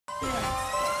โก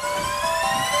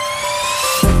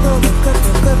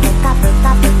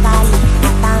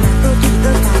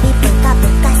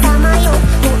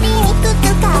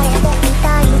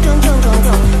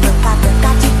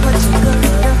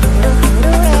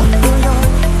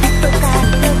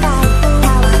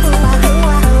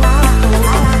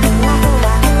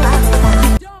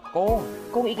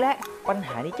งอีกแล้วปัญห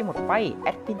านี้จะหมดไปแอ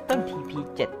ดมินต้น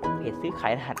TP7 เพจซื้อขา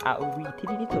ยรหัส RoV ที่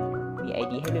ดีที่สุดมี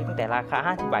ID ให้เลือกตั้งแต่ราคา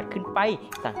50 บาทขึ้นไป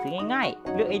สั่งซื้อง่าย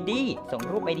ๆเลือก ID ส่ง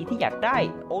รูป ID ที่อยากได้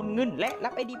โอนเงินและรั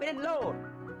บ ID ไปเล่นโลด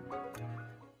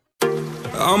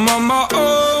I'm on my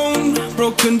own,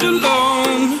 broken and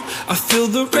alone. I feel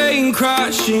the rain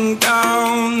crashing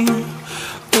down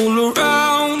all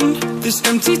around this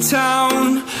empty town.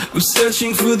 I'm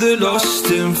searching for the lost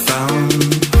and found,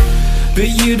 but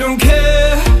you don't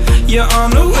care, you're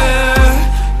unaware.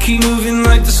 Keep moving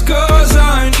like the scars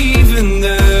aren't even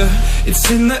there. It's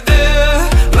in the air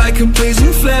like a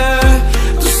blazing flare.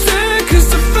 Don't stare 'cause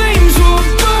the flames will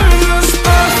burn us.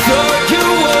 I thought you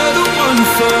were the one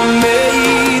for me.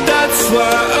 That's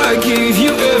why I gave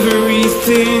you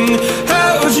everything.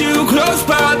 Held you close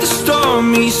by the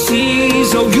stormy seas.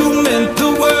 Oh, you meant the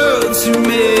world to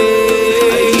me.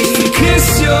 I used to kiss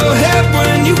your head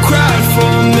when you cried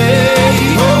for me.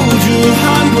 Hold your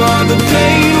hand while the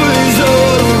pain was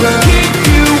over. Keep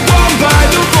you warm by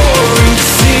the roaring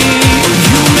sea. Oh,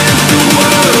 you meant the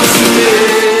world to me.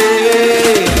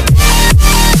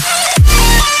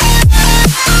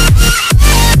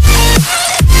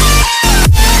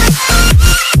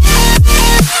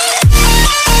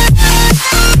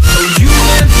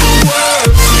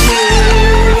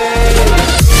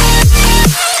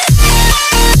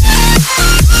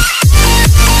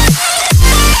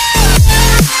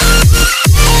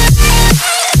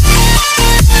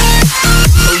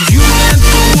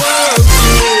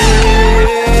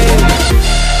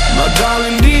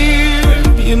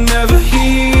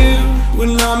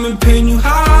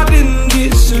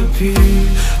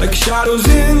 Like shadows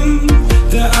in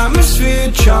the atmosphere,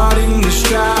 charting the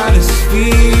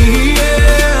stratosphere.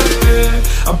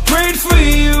 Yeah. I prayed for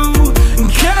you and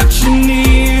kept you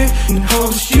near in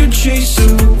hopes you'd chase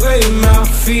away my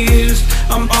fears.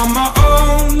 I'm on my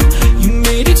own, you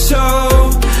made it so,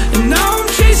 and now I'm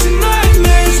chasing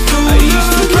nightmares through. I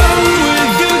used to run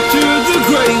with you through the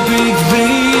great big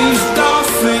leaves,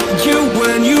 laugh at you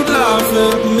when you laugh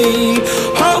at me.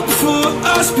 Hope for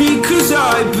us because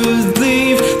I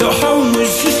believe the home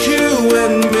was just you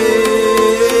and me.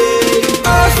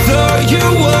 I thought you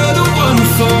were the one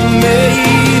for me.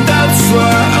 That's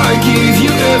why I gave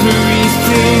you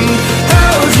everything.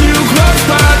 Held you close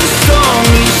by the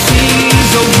stormy seas.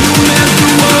 Oh, you meant the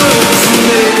world to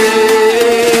me.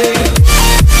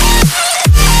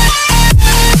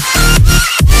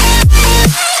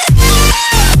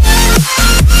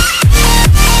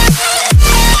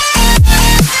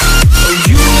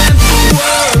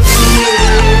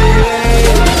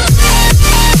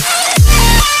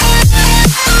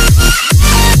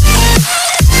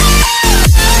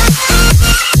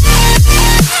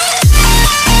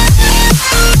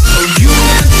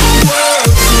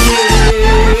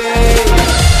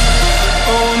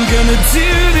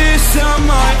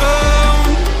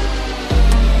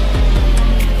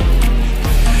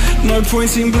 No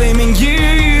point in blaming you,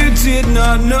 you did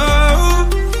not know.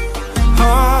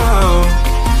 Oh,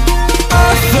 I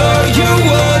thought you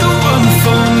were the one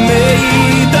for me.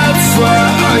 That's why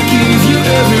I gave you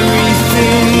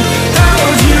everything.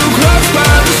 Held you close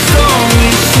by the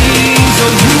stormy seas.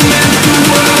 Oh, you meant the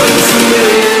world to me.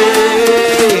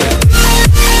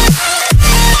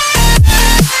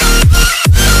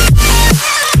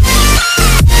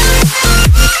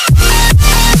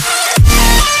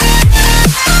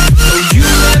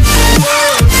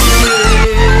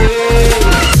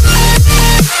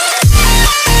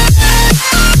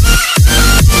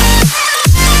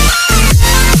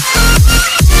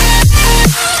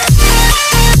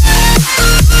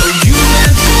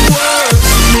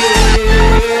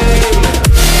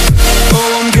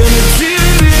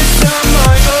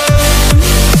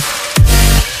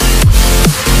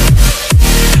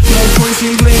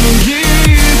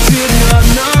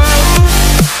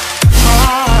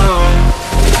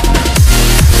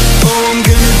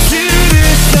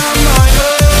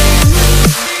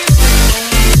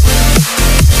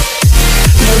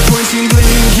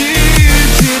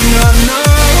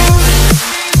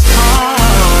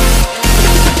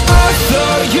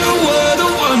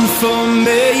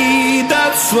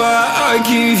 That's why I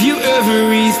gave you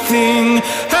everything.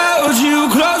 Held you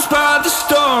close by the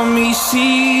stormy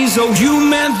seas. Oh, you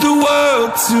meant the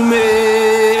world to me.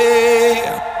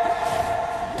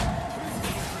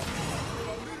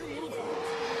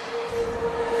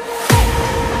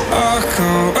 I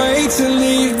can't wait to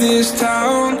leave this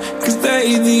town, 'cause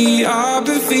lately I've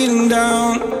been feeling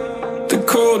down. The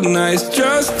cold nights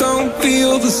just don't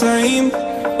feel the same.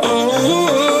 Oh,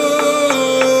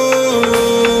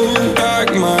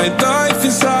 like my life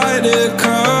inside a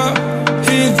car,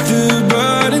 hit the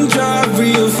button, drive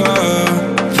real far,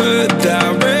 but that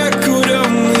record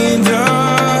on me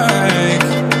like,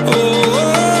 oh,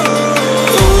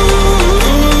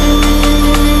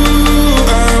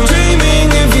 I'm dreaming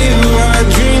of you, I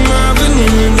dream of a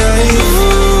new night.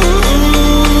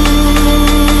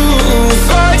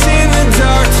 Fight in the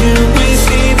dark till we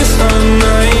see the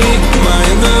sunlight. My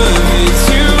love, it's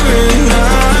you and I.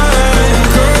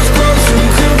 Close, close, who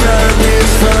could ride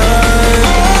this fight?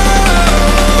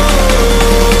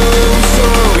 So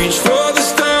reach for the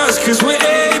stars, 'cause we're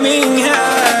aiming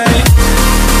high.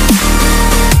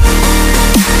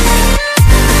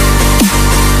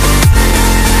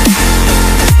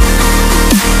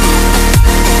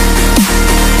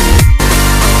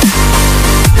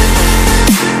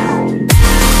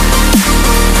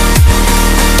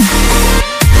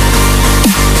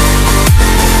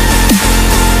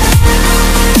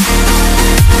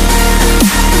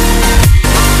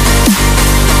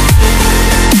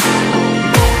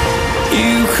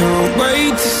 You can't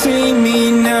wait to see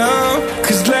me now,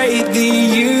 'cause lately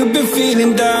you've been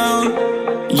feeling down.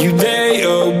 You lay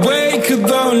awake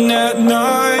alone at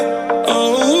night. Oh,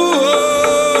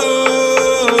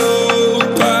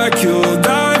 like your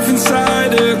life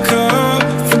inside a car.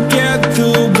 Forget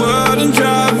the world and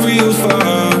drive real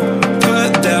far.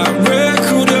 Put that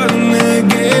record on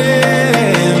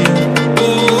again. Oh,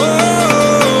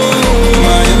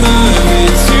 my love,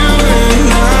 it's you and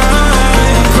I.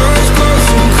 Close, close,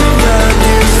 who could ride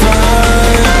this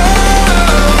fight?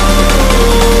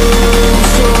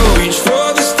 So reach for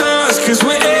the stars, 'cause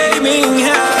we're aiming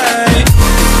high.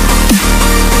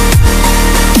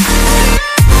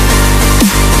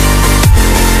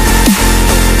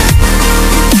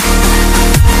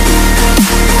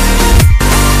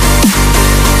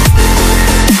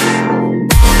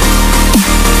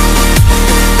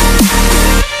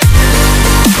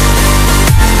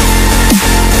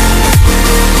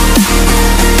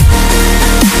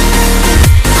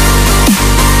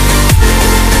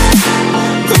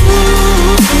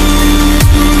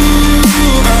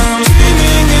 I'm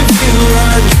dreaming of you, I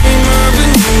dream of a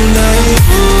new night.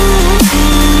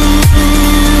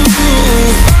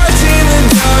 Fight in the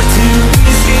dark till we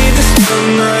see the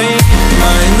sunlight.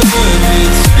 My love,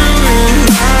 it's you and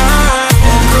I.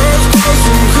 Close, close,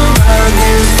 who could ride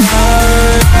this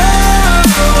fight?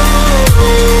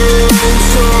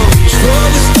 So reach for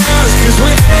the stars, 'cause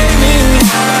we're aiming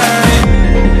high.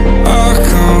 I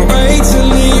can't wait to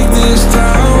leave this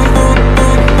town.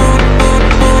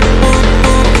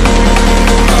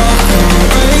 I can't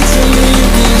wait to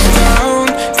leave this town,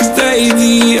 'cause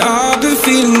lately I've been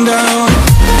feeling down.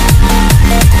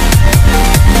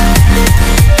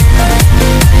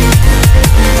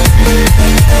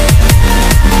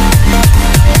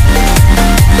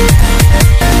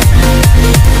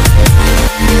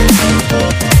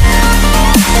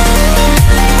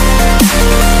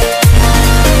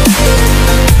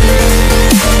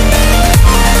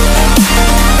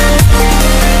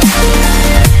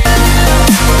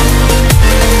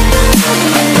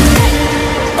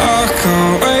 I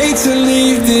can't wait to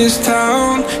leave this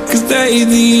town, 'cause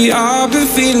lately I've been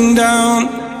feeling down.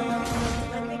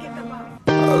 I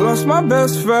lost my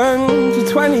best friend to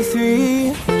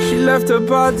 23. She left her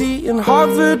body and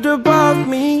hovered above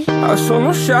me. I saw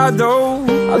no shadow,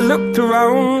 I looked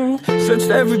around, searched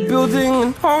every building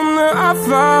and home that I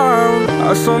found.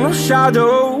 I saw no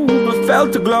shadow, but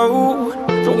felt a glow.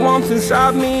 The warmth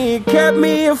inside me kept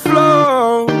me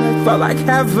afloat. It felt like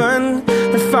heaven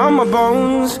had found my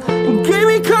bones and gave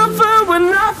me comfort when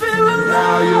I feel alone.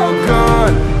 Now you're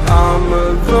gone, I'm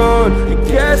alone. I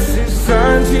guess it's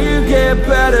time to get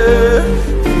better.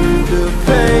 Through the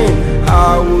pain, I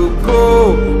will go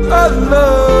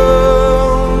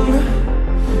alone.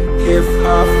 If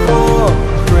I fall,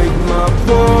 break my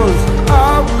bones, I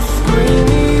will scream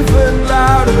even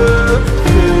louder.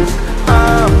 'Cause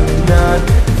I'm not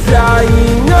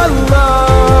dying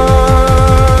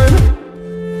alone.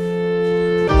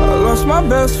 I lost my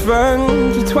best friend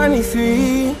to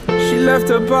 23. She left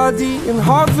her body and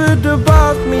hovered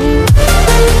above me.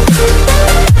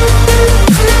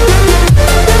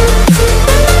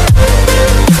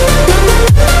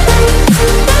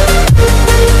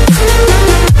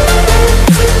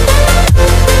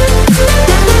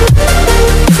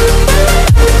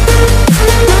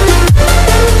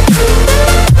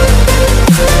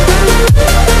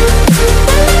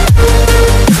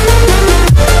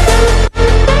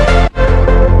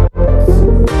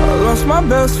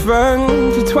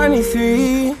 friend to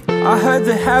 23. I heard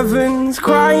the heavens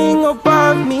crying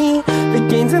above me. They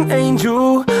gained an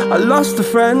angel, I lost a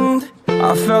friend.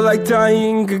 I felt like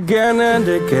dying again and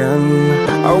again.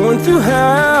 I went through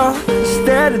hell,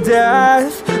 stared at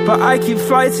death, but I keep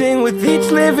fighting with each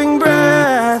living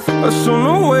breath. I saw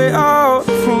no way out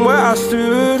from where I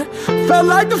stood. Felt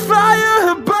like the fire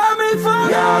had burned me through.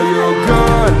 Now you're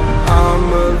gone, I'm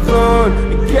alone.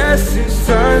 I guess it's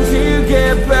time to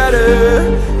get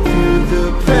better. Through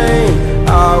the pain,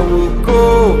 I will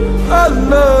go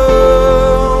alone.